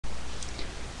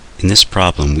In this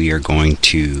problem, we are going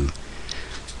to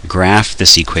graph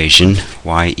this equation,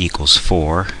 y equals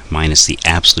 4 minus the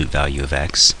absolute value of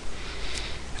x.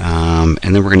 And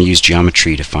then we're going to use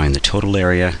geometry to find the total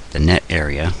area, the net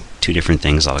area, two different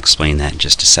things. I'll explain that in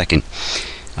just a second.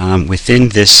 Within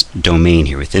this domain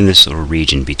here, within this little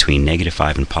region between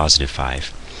 -5 and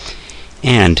 +5,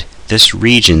 and this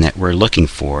region that we're looking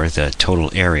for, the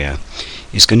total area,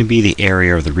 is going to be the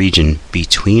area of the region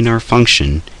between our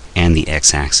function and the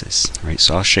x-axis. Right?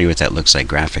 So I'll show you what that looks like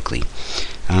graphically.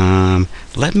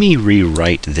 Let me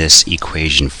rewrite this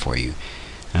equation for you.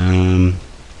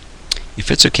 If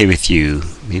it's okay with you,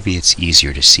 maybe it's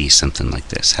easier to see something like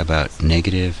this. How about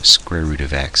negative square root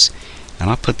of x? And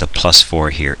I'll put the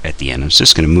 +4 here at the end. I'm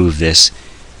just going to move this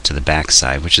to the back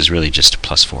side, which is really just a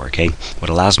 +4, okay? What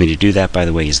allows me to do that, by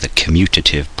the way, is the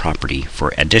commutative property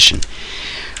for addition.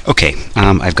 Okay,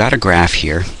 I've got a graph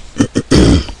here,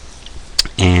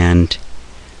 and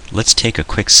let's take a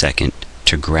quick second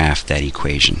to graph that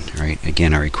equation. Right?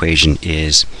 Again, our equation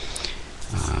is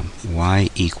y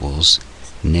equals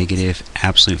negative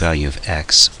absolute value of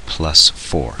x plus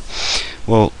 4.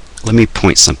 Well, let me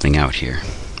point something out here.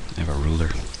 I have a ruler.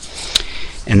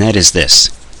 And that is this.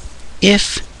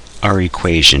 If our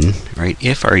equation,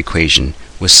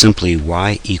 was simply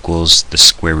y equals the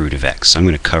square root of x, I'm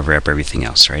going to cover up everything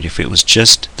else, right? If it was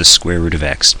just the square root of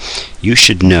x, you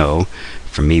should know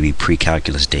from maybe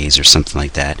pre-calculus days or something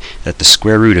like that, that the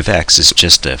square root of x is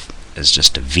just a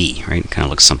v, right? It kind of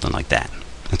looks something like that.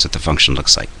 That's what the function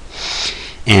looks like.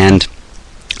 And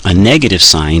a negative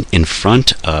sign in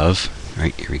front of,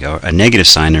 right, here we go, a negative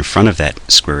sign in front of that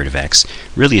square root of x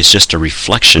really is just a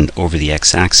reflection over the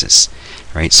x-axis,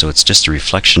 right? So it's just a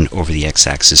reflection over the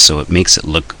x-axis, so it makes it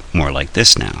look more like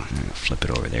this now. I'm going to flip it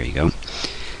over, there you go. All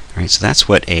right, so that's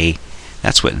what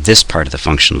this part of the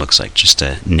function looks like, just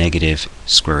a negative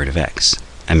square root of x.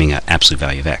 I mean, absolute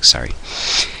value of x, sorry.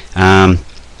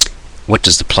 What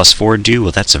does the +4 do?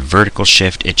 Well, that's a vertical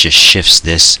shift. It just shifts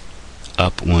this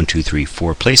up 1, 2, 3,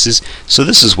 4 places. So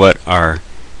this is what our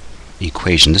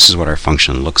equation, this is what our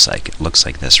function looks like. It looks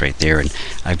like this right there, and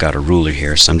I've got a ruler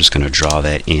here, so I'm just going to draw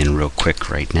that in real quick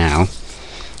right now.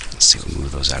 Let's see, we'll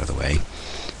move those out of the way.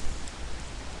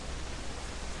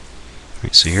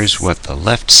 Right, so here's what the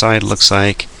left side looks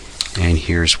like, and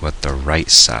here's what the right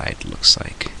side looks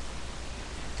like.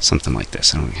 Something like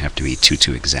this. I don't have to be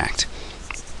too exact.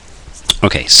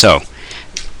 Okay, so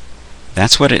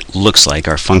that's what it looks like,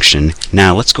 our function.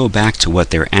 Now let's go back to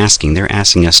what they're asking. They're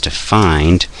asking us to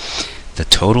find the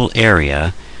total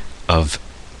area of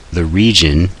the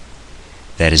region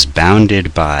that is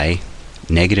bounded by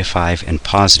 -5 and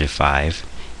 +5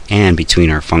 and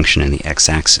between our function and the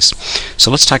x-axis.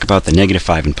 So let's talk about the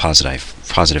 -5 and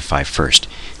 +5 first.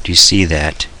 Do you see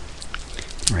that?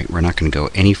 Right, we're not going to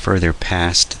go any further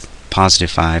past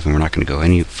 +5, and we're not going to go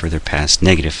any further past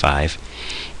 -5.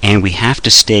 And we have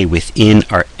to stay within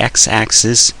our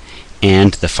x-axis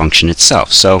and the function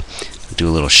itself. So I'll do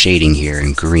a little shading here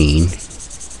in green.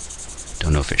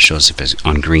 Don't know if it shows up as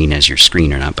on green as your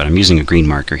screen or not, but I'm using a green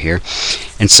marker here.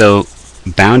 And so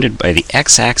bounded by the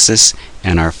x-axis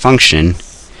and our function,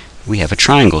 we have a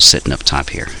triangle sitting up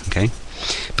top here. Okay,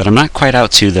 but I'm not quite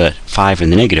out to the 5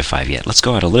 and the -5 yet. Let's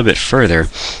go out a little bit further,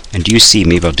 and do you see,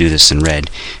 maybe I'll do this in red,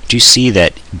 do you see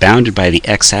that bounded by the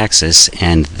x-axis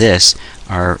and this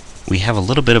we have a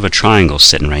little bit of a triangle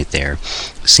sitting right there.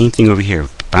 Same thing over here,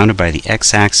 bounded by the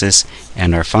x-axis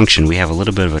and our function, we have a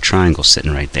little bit of a triangle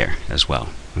sitting right there as well.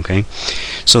 Okay,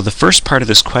 so the first part of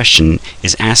this question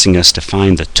is asking us to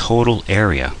find the total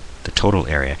area.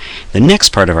 The next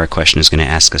part of our question is going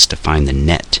to ask us to find the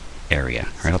net area.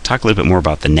 All right, I'll talk a little bit more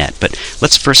about the net, but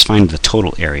let's first find the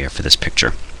total area for this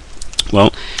picture.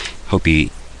 Well, hope you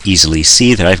easily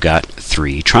see that I've got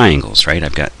 3 triangles, right?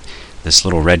 I've got this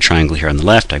little red triangle here on the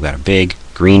left, I've got a big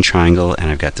green triangle, and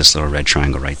I've got this little red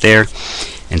triangle right there.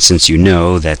 And since you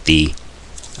know that the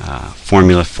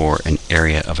formula for an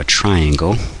area of a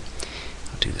triangle,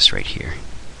 I'll do this right here,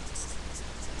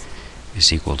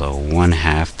 is equal to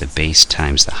 1/2 the base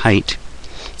times the height.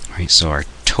 All right, so our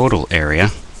total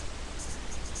area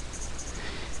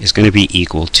is going to be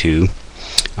equal to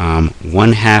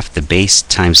 1/2 the base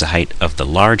times the height of the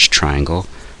large triangle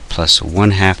plus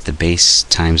 1/2 the base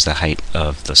times the height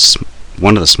of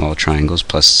one of the small triangles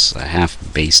plus 1/2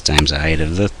 base times the height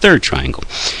of the third triangle.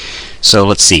 So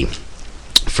let's see.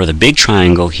 For the big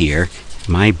triangle here,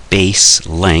 my base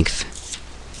length,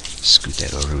 scoot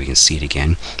that over, we can see it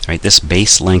again. Right, this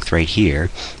base length right here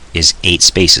is 8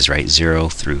 spaces, right? 0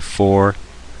 through 4.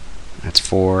 That's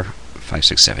 4, 5,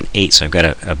 6, 7, 8. So I've got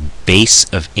a base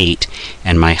of 8,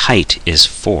 and my height is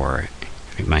 4.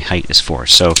 My height is 4.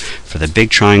 So for the big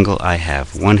triangle, I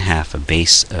have 1/2 a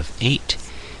base of 8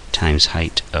 times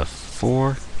height of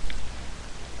 4.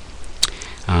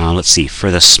 Let's see,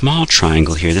 for the small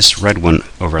triangle here, this red one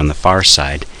over on the far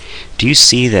side, do you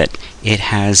see that it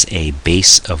has a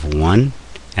base of 1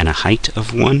 and a height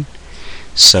of 1?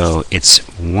 So it's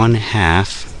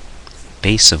 1/2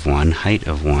 base of 1, height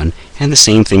of 1, and the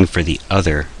same thing for the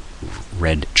other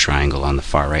red triangle on the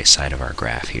far right side of our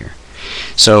graph here.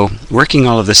 So working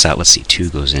all of this out, let's see, 2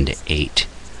 goes into 8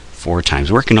 4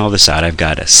 times. Working all this out, I've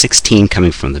got a 16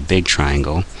 coming from the big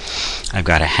triangle. I've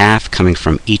got a 1/2 coming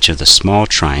from each of the small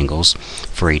triangles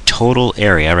for a total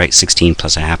area, right, 16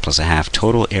 plus a 1/2 plus a 1/2,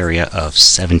 total area of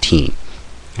 17.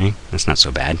 Okay, that's not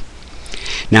so bad.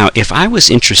 Now, if I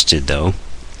was interested, though,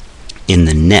 in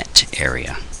the net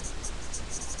area,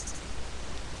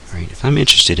 right, if I'm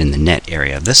interested in the net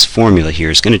area, this formula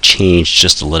here is going to change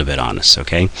just a little bit on us,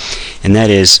 okay? And that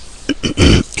is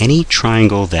any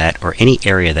triangle that, or any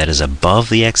area that is above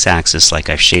the x-axis, like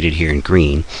I've shaded here in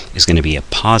green, is going to be a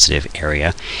positive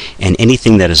area, and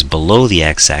anything that is below the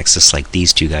x-axis, like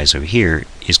these two guys over here,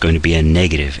 is going to be a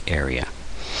negative area.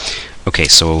 Okay,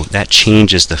 so that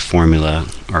changes the formula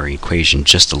or equation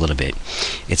just a little bit.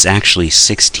 It's actually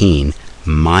 16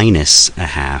 minus a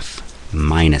 1/2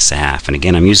 minus a 1/2. And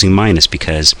again, I'm using minus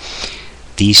because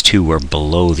these two were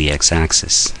below the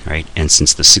x-axis, right? And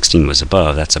since the 16 was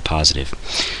above, that's a positive.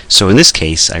 So in this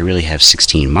case, I really have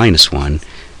 16 minus 1,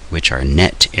 which our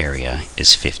net area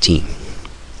is 15.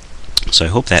 So I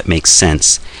hope that makes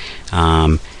sense.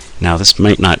 Now, this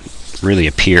might not really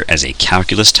appear as a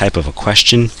calculus type of a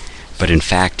question, but in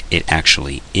fact, it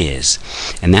actually is.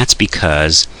 And that's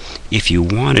because if you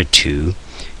wanted to,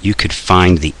 you could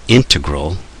find the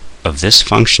integral of this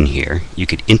function here. You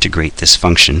could integrate this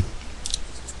function.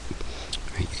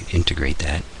 Right, you could integrate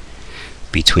that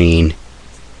between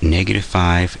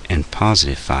 -5 and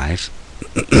 +5.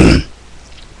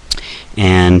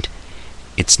 And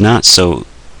it's not so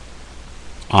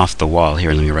off the wall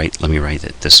here. Let me write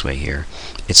it this way here.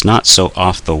 It's not so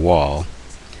off the wall,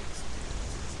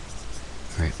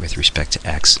 right, with respect to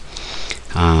x,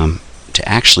 to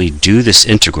actually do this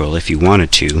integral. If you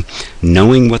wanted to,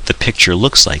 knowing what the picture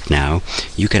looks like now,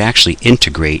 you could actually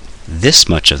integrate this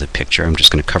much of the picture. I'm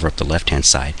just going to cover up the left-hand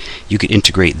side. You could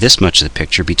integrate this much of the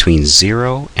picture between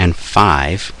 0 and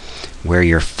 5, where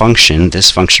your function,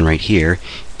 this function right here,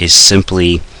 is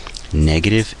simply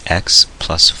 -x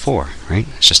plus 4, right?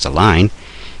 It's just a line.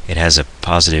 It has a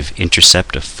positive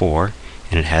intercept of 4,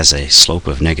 and it has a slope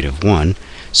of -1.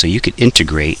 So you could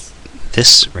integrate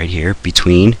this right here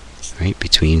between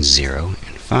 0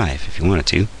 and 5 if you wanted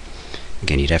to.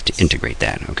 Again, you'd have to integrate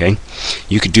that, okay?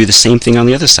 You could do the same thing on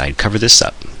the other side, cover this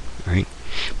up, right?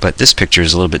 But this picture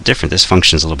is a little bit different. This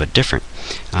function is a little bit different.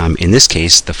 In this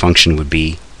case, the function would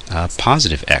be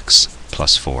positive x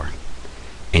plus 4.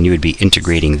 And you would be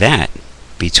integrating that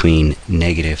between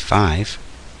 -5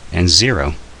 and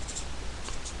 0.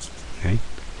 Okay?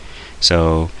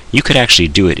 So you could actually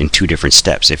do it in 2 different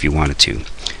steps if you wanted to.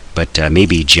 But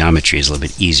maybe geometry is a little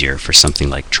bit easier for something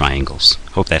like triangles.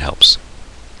 Hope that helps.